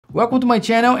Welcome to my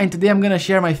channel, and today I'm gonna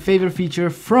share my favorite feature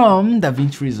from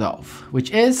DaVinci Resolve,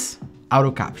 which is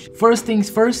auto caption. First things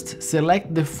first,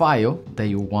 select the file that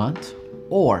you want,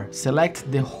 or select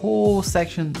the whole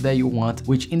section that you want,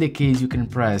 which in the case you can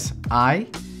press I,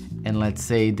 and let's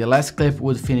say the last clip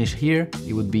would finish here,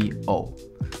 it would be O.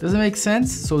 Does it make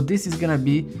sense? So this is gonna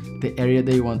be the area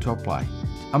that you want to apply.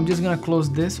 I'm just gonna close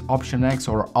this, Option X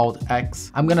or Alt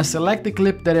X. I'm gonna select the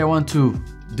clip that I want to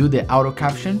do the auto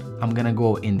caption. I'm gonna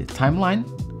go in the timeline,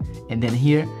 and then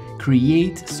here,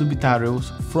 create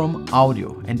subtitles from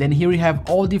audio. And then here we have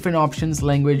all different options.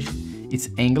 Language, it's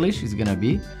English, it's gonna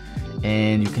be,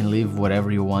 and you can leave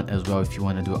whatever you want as well if you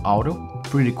wanna do auto.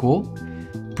 Pretty cool.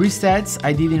 Presets,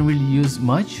 I didn't really use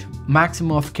much.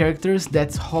 Maximum of characters,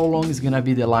 that's how long is gonna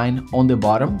be the line on the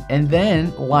bottom. And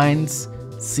then lines,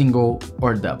 single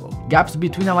or double. Gaps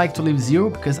between, I like to leave 0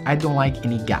 because I don't like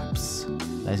any gaps.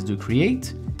 Let's do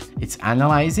create. It's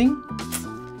analyzing,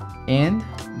 and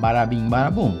bada bing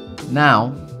bada boom.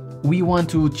 Now we want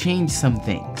to change some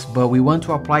things, but we want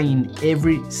to apply in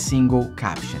every single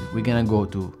caption. We're gonna go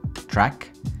to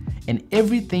track, and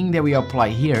everything that we apply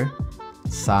here,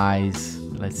 size,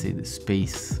 let's say the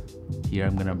space here,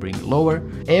 I'm gonna bring it lower.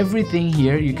 Everything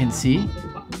here you can see,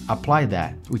 apply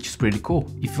that, which is pretty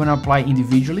cool. If you want to apply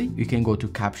individually, you can go to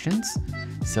captions,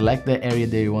 select the area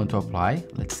that you want to apply.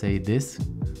 Let's say this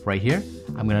right here.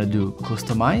 I'm gonna do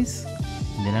customize,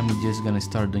 and then I'm just gonna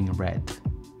start doing red.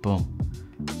 Boom.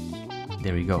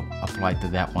 There we go. Apply to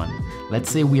that one.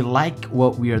 Let's say we like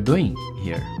what we are doing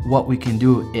here. What we can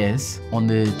do is on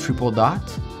the triple dot,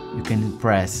 you can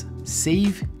press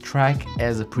save track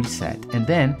as a preset, and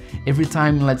then every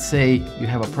time, let's say you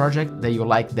have a project that you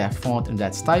like that font and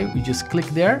that style, you just click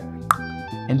there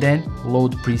and then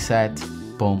load preset.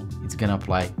 Boom, it's gonna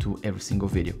apply to every single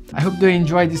video. I hope you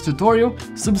enjoyed this tutorial.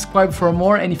 Subscribe for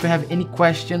more, and if you have any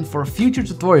question for future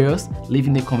tutorials, leave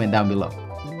in the comment down below.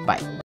 Bye.